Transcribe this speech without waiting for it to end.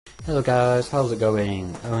Hello guys, how's it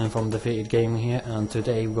going? Owen from Defeated Gaming here, and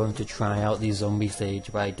today we're going to try out the zombie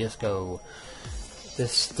stage by Disco.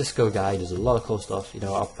 This Disco guy does a lot of cool stuff. You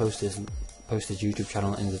know, I'll post his YouTube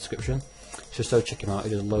channel in the description, so check him out.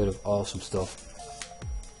 He does a load of awesome stuff.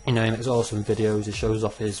 You know, he makes awesome videos. He shows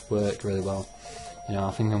off his work really well. You know,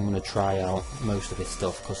 I think I'm going to try out most of his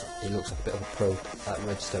stuff because he looks like a bit of a pro at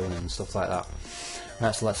redstone and stuff like that.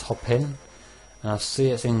 Right, so let's hop in. And I see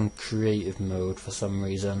it's in creative mode for some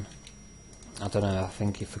reason. I don't know, I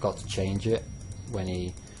think he forgot to change it when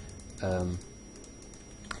he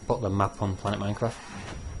put the map on Planet Minecraft.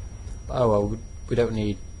 But oh well, we don't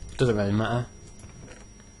need, doesn't really matter.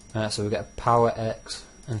 So we get a Power X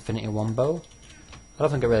Infinity Wombo. I don't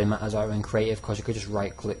think it really matters out in creative because you could just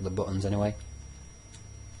right click the buttons anyway.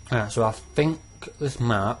 So I think this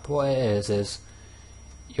map, what it is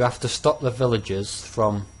you have to stop the villagers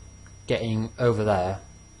from getting over there.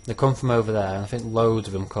 They come from over there, and I think loads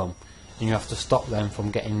of them come, and you have to stop them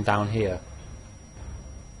from getting down here,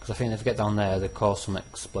 because I think if they get down there they cause some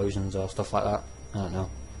explosions or stuff like that. I don't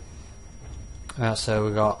know. So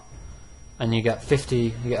we got, and you get 50,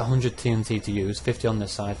 you get 100 TNT to use, 50 on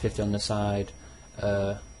this side, 50 on this side.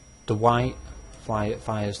 The white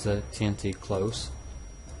fires the TNT close.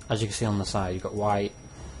 As you can see on the side, you've got white,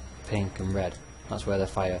 pink and red. That's where they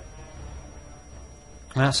fire.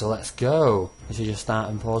 So let's go. This is your start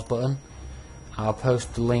and pause button. I'll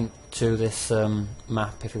post the link to this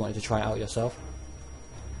map if you wanted to try it out yourself.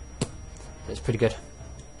 It's pretty good.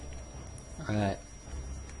 Alright.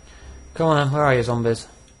 Come on then, where are you zombies?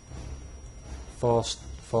 Force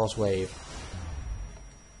wave.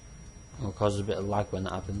 It'll cause a bit of lag when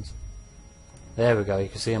that happens. There we go, you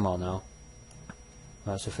can see them all now.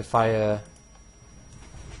 Right, so if we fire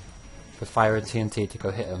a TNT to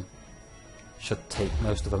go hit them, should take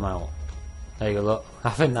most of them out. There you go, look.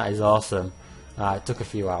 I think that is awesome. It took a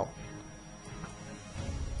few out.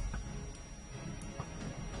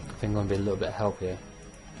 I think I'm going to be a little bit of help here.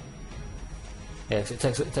 Yeah, so it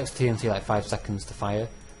takes TNT like 5 seconds to fire.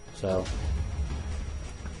 So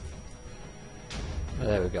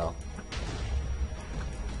there we go.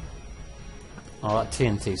 Oh, that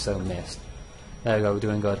TNT so missed. There we go, we're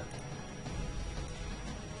doing good.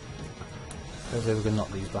 Hopefully we can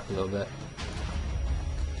knock these back a little bit.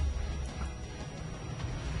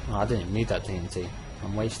 Oh, I didn't even need that TNT.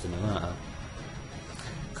 I'm wasting them, aren't I?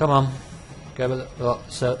 Come on. Go with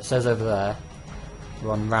it says over there.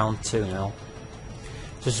 We're on round 2 now.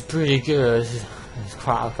 This is pretty good. It's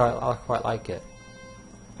I quite like it.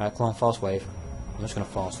 Right, come on, force wave. I'm just going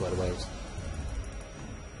to force where the waves.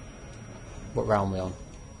 What round are we on?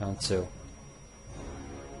 Round 2.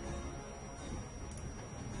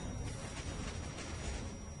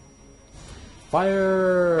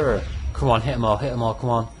 Fire! Come on, hit them all, come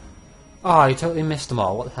on. Oh, you totally missed them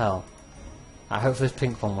all, what the hell? Hopefully this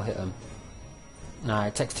pink one will hit them. Nah,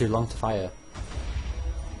 it takes too long to fire.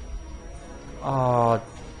 Oh,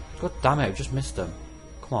 god damn it, I just missed them.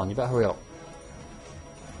 Come on, you better hurry up.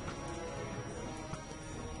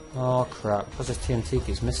 Oh crap, because this TNT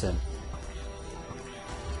keeps missing.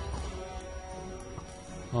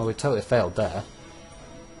 Oh, we totally failed there.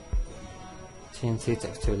 TNT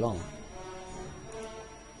takes too long.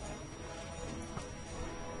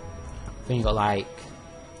 I think you got like...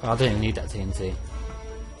 Oh, I didn't even need that TNT.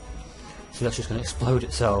 So that's just going to explode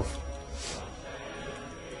itself.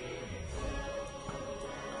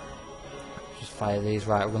 Just fire these.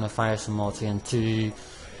 Right, we're going to fire some more TNT.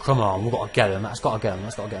 Come on, we've got to get them. That's got to get them.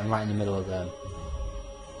 That's got to get them right in the middle of them.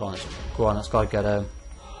 Go on, that's got to get them.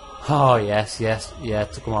 Oh, yes, yeah,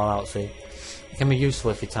 took them all out, see. It can be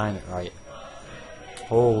useful if you time it right.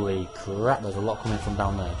 Holy crap, there's a lot coming from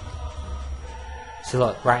down there. See,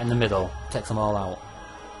 look, right in the middle, takes them all out.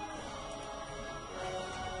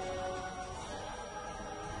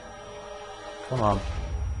 Come on.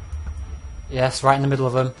 Yes, right in the middle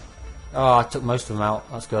of them. Oh, I took most of them out,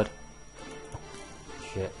 that's good.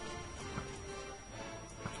 Shit.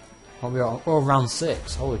 What we are? Oh, round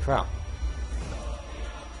 6, holy crap.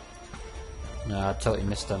 No, I totally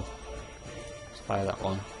missed them. Let's fire that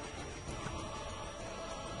one.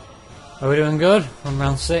 Are we doing good? On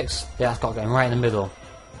round 6? Yeah, it's got to get him right in the middle.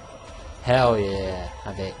 Hell yeah,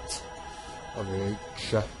 have it.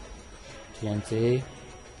 TNT.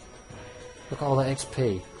 Look at all that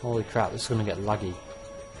XP. Holy crap, this is going to get laggy.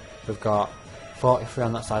 We've got 43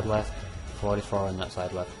 on that side left, 44 on that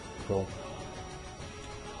side left. Cool.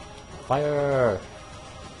 Fire!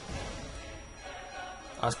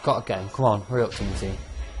 I've got to get him. Come on, hurry up, TNT.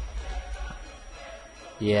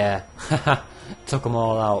 Yeah. Took them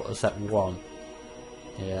all out except one.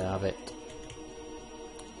 Yeah, have it.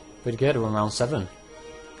 Pretty good, we're on round 7.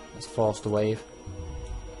 Let's force the wave.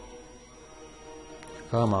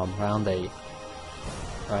 Come on, round 8.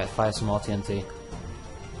 Right, fire some more TNT.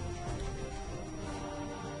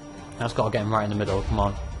 I just gotta get him right in the middle, come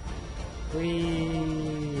on.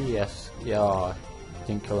 Whee! Yes, yeah,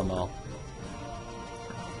 didn't kill them all.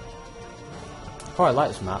 I quite like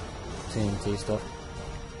this map, TNT stuff.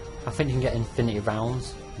 I think you can get infinity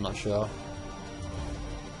rounds, I'm not sure.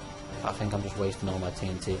 I think I'm just wasting all my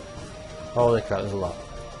TNT. Holy crap, there's a lot.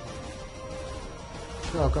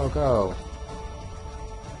 Go, go, go!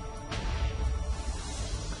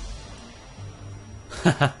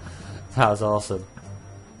 That was awesome.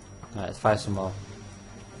 Right, let's fire some more.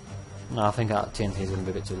 No, I think that TNT is going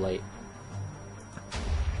to be a bit too late.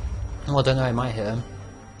 Oh, I don't know, it might hit him.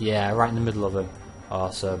 Yeah, right in the middle of him.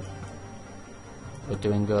 Awesome. We're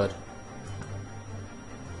doing good.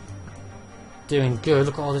 Doing good,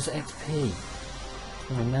 look at all this XP.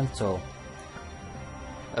 Something mental.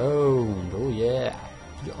 Owned, oh yeah.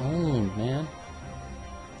 You owned, man.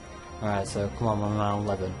 Alright, so come on, we're around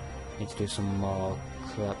 11. Need to do some more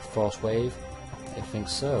crap. Force wave? I think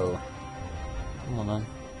so. Come on then.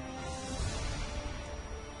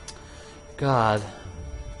 God.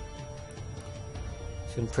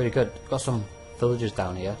 It's been pretty good. Got some villagers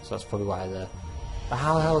down here, so that's probably why they're... But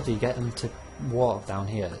how the hell do you get them to walk down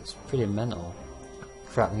here? It's pretty mental.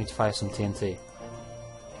 Crap, we need to fire some TNT.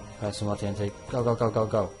 Fire some more TNT. Go, go, go, go,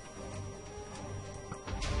 go.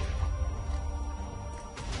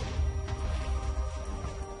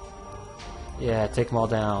 Yeah, take them all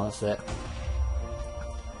down, that's it.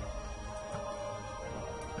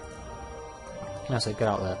 That's it, get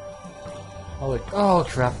out there. Holy, oh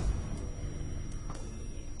crap.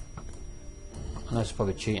 I know it's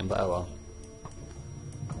probably cheating, but oh well.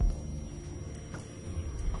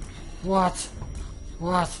 What?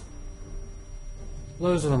 What?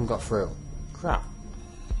 Loads of them got through. Crap.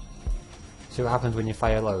 See what happens when you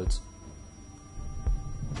fire loads.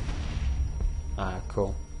 Ah,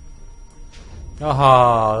 cool.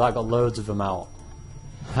 Oh, that got loads of them out.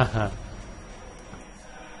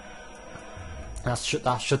 that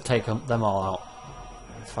should take them all out.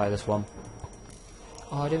 Let's fire this one.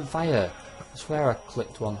 Oh, I didn't fire. I swear I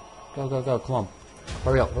clicked one. Go, go, go, come on.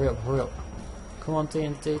 Hurry up, hurry up, hurry up. Come on,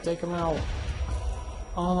 TNT, take them out.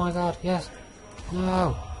 Oh my god, yes.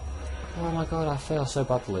 No. Oh my god, I failed so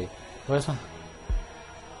badly. Where's my...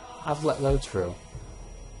 I've let loads through.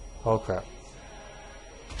 Oh crap.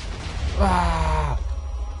 Ah!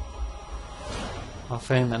 I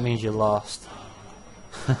think that means you lost.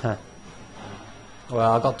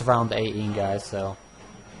 Well, I got to round 18, guys, so...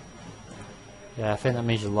 Yeah, I think that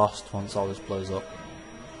means you lost once all this blows up.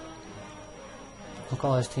 Look at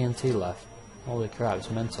all this TNT left. Holy crap, it's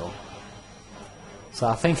mental. So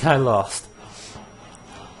I think I lost.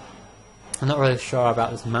 I'm not really sure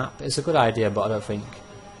about this map. It's a good idea, but I don't think...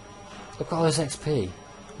 Look at all this XP.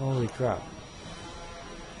 Holy crap.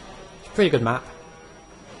 It's a pretty good map.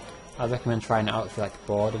 I'd recommend trying it out if you're like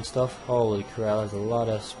bored and stuff. Holy crap, there's a lot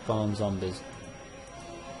of spawn zombies.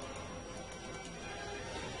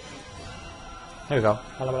 There we go.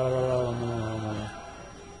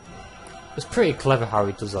 It's pretty clever how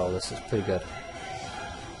he does all this, it's pretty good.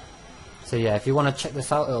 So yeah, if you want to check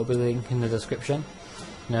this out, it'll be linked in the description.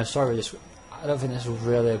 No, sorry, I don't think this was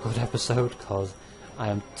really a good episode, because I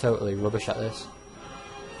am totally rubbish at this.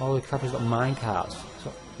 Holy crap, he's got minecarts, he's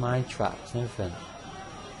got mine traps and everything.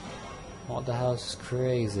 What the hell, this is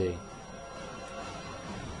crazy.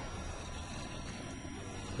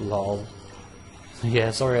 Lol.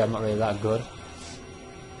 Yeah, sorry, I'm not really that good.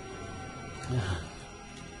 You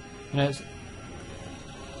know,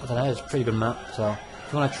 I don't know, it's a pretty good map, so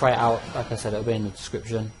if you want to try it out, like I said, it'll be in the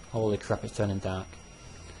description. Holy crap, it's turning dark.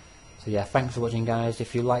 So yeah, thanks for watching, guys.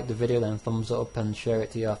 If you liked the video, then thumbs up and share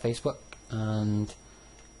it to your Facebook, and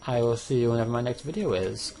I will see you whenever my next video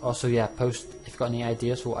is. Also, yeah, post, if you've got any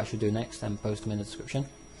ideas for what I should do next, then post them in the description.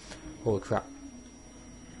 Holy crap.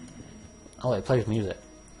 Oh, it plays music.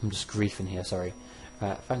 I'm just griefing here, sorry.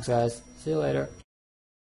 Alright, thanks guys, see you later.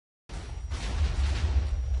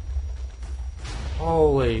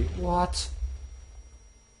 Holy, what?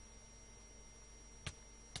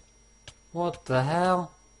 What the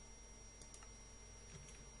hell?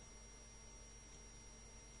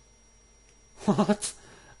 What?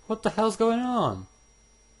 What the hell's going on?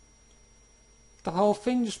 The whole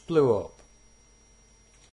thing just blew up.